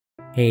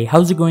Hey,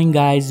 how's it going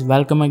guys?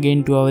 Welcome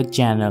again to our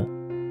channel.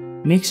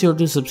 Make sure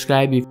to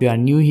subscribe if you are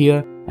new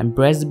here and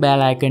press the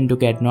bell icon to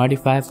get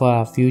notified for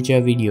our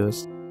future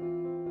videos.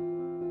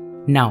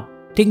 Now,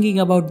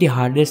 thinking about the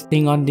hardest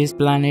thing on this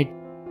planet,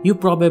 you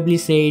probably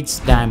say it's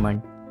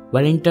diamond.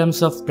 Well, in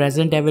terms of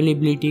present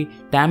availability,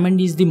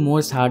 diamond is the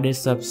most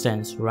hardest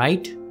substance,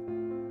 right?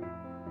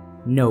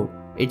 No,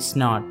 it's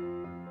not.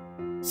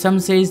 Some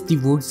says the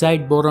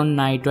woodside boron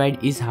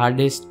nitride is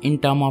hardest in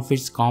terms of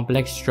its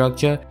complex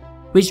structure,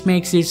 which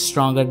makes it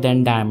stronger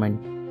than diamond.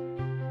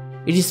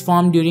 It is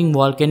formed during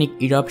volcanic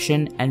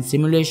eruption and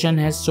simulation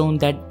has shown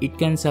that it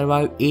can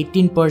survive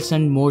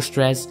 18% more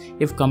stress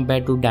if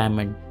compared to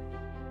diamond.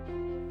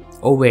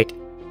 Oh wait,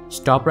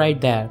 stop right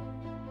there.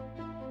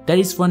 There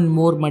is one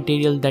more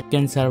material that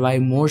can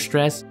survive more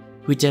stress,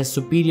 which has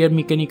superior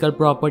mechanical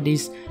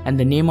properties, and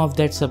the name of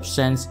that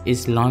substance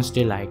is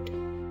Lonsdaleite.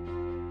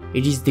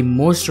 It is the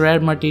most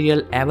rare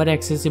material ever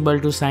accessible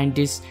to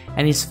scientists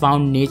and is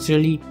found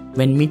naturally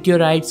when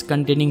meteorites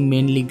containing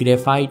mainly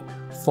graphite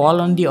fall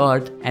on the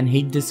earth and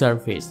hit the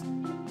surface.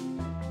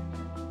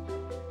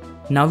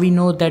 Now we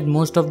know that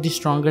most of the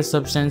stronger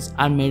substances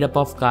are made up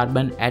of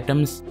carbon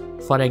atoms,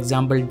 for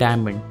example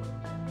diamond,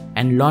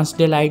 and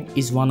Lonsdaleite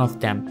is one of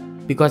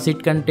them because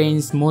it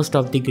contains most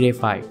of the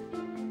graphite.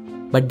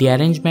 But the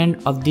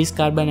arrangement of these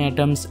carbon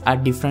atoms are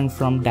different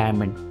from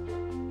diamond.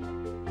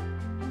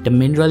 The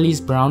mineral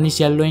is brownish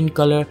yellow in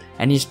color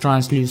and is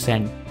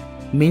translucent,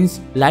 means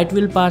light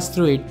will pass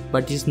through it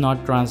but is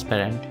not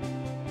transparent.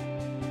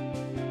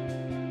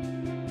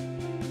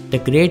 The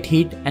great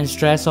heat and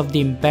stress of the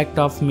impact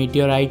of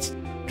meteorites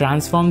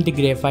transform the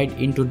graphite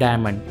into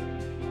diamond,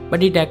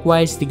 but it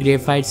acquires the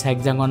graphite's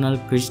hexagonal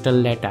crystal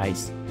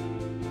lattice,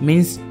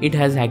 means it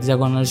has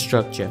hexagonal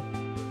structure.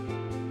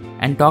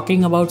 And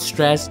talking about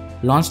stress,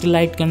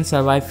 Lonsdaleite can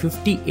survive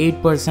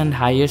 58%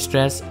 higher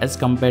stress as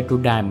compared to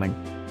diamond,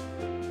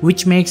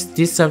 which makes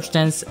this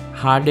substance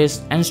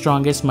hardest and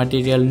strongest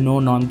material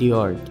known on the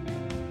earth.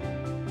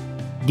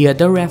 The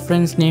other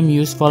reference name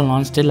used for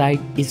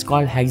Lonsdaleite is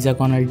called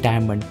hexagonal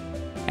diamond,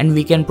 and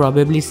we can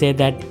probably say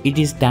that it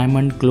is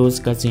diamond close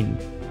cousin.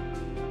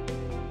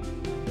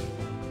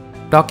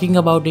 Talking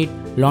about it,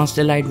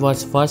 Lonsdaleite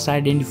was first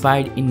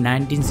identified in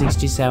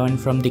 1967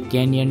 from the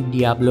Canyon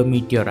Diablo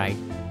meteorite,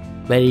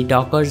 where it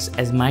occurs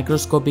as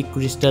microscopic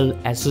crystal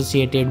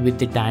associated with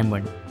the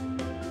diamond.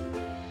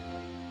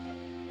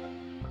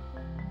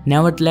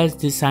 Nevertheless,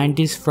 the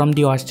scientists from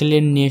the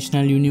Australian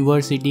National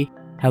University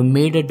have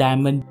made a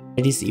diamond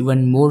that is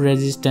even more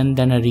resistant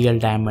than a real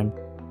diamond,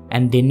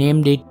 and they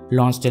named it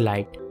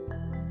Lonsdaleite.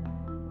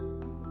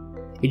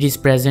 It is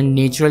present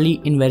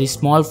naturally in very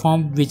small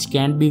form which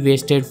can't be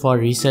wasted for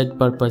research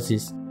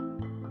purposes.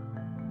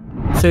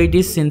 So it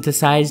is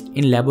synthesized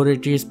in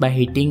laboratories by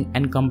heating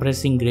and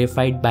compressing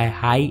graphite by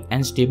high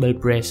and stable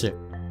pressure.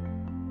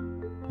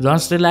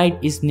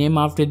 Lonsdaleite is named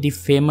after the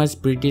famous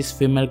British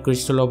female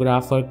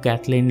crystallographer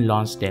Kathleen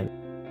Lonsdale,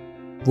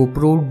 who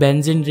proved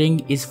benzene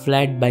ring is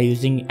flat by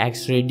using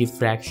X-ray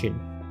diffraction.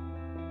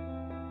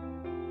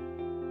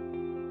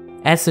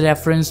 As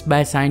referenced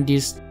by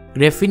scientists,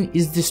 graphene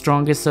is the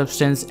strongest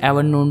substance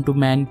ever known to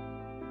man.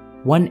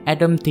 One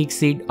atom thick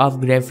sheet of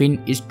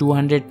graphene is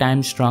 200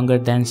 times stronger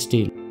than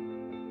steel.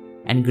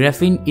 And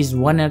graphene is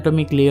one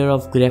atomic layer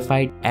of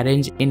graphite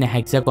arranged in a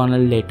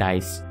hexagonal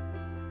lattice.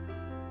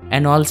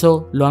 And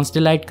also,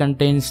 Lonsdaleite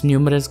contains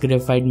numerous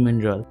graphite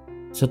minerals.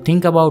 So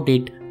think about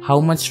it,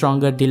 how much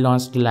stronger the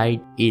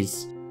Lonsdaleite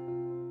is.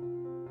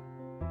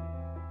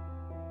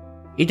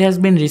 It has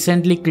been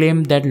recently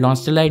claimed that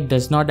Lonsdaleite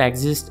does not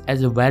exist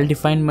as a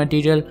well-defined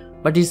material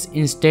but is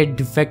instead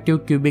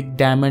defective cubic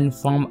diamond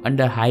formed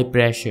under high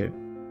pressure.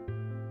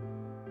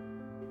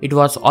 It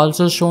was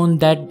also shown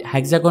that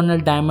hexagonal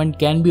diamond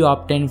can be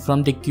obtained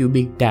from the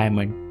cubic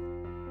diamond.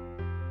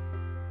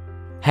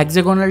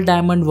 Hexagonal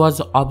diamond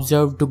was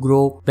observed to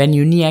grow when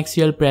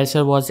uniaxial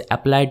pressure was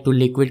applied to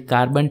liquid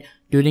carbon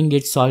during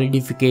its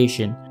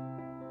solidification.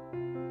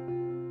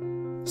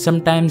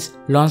 Sometimes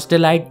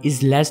Lonsdaleite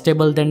is less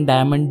stable than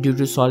diamond due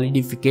to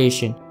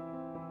solidification,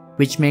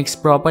 which makes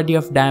property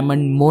of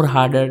diamond more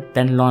harder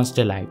than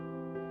Lonsdaleite.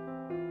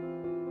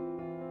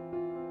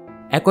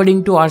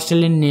 According to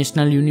Australian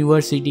National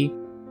University,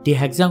 the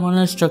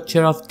hexagonal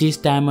structure of these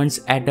diamonds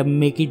atom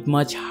make it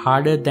much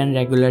harder than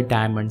regular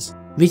diamonds,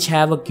 which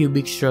have a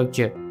cubic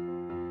structure.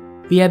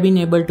 We have been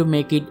able to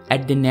make it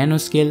at the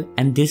nanoscale,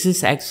 and this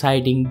is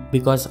exciting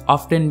because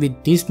often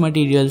with these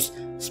materials,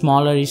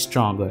 smaller is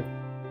stronger.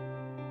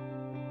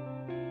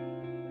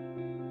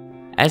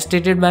 As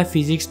stated by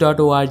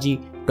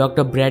physics.org,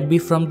 Dr.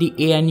 Bradby from the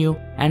ANU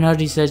and her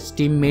research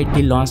team made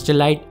the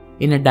Lonsdaleite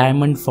in a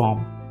diamond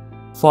form,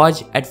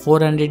 forged at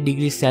 400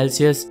 degrees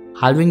Celsius,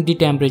 halving the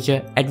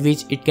temperature at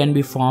which it can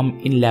be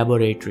formed in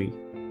laboratory.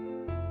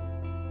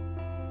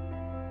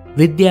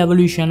 With the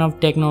evolution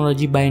of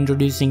technology by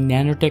introducing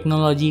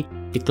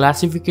nanotechnology, the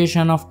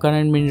classification of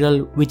current mineral,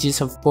 which is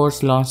of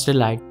course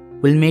Lonsdaleite,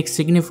 will make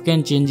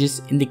significant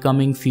changes in the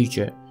coming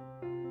future.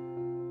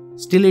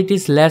 Still, it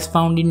is less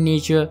found in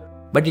nature,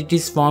 but it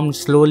is formed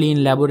slowly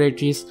in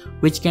laboratories,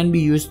 which can be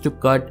used to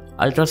cut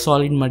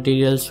ultra-solid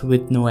materials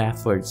with no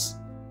efforts.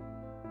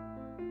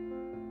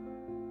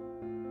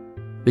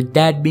 With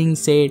that being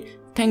said,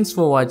 thanks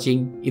for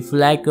watching. If you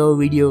like our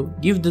video,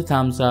 give the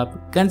thumbs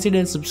up,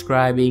 consider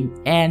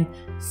subscribing, and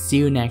see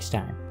you next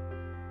time.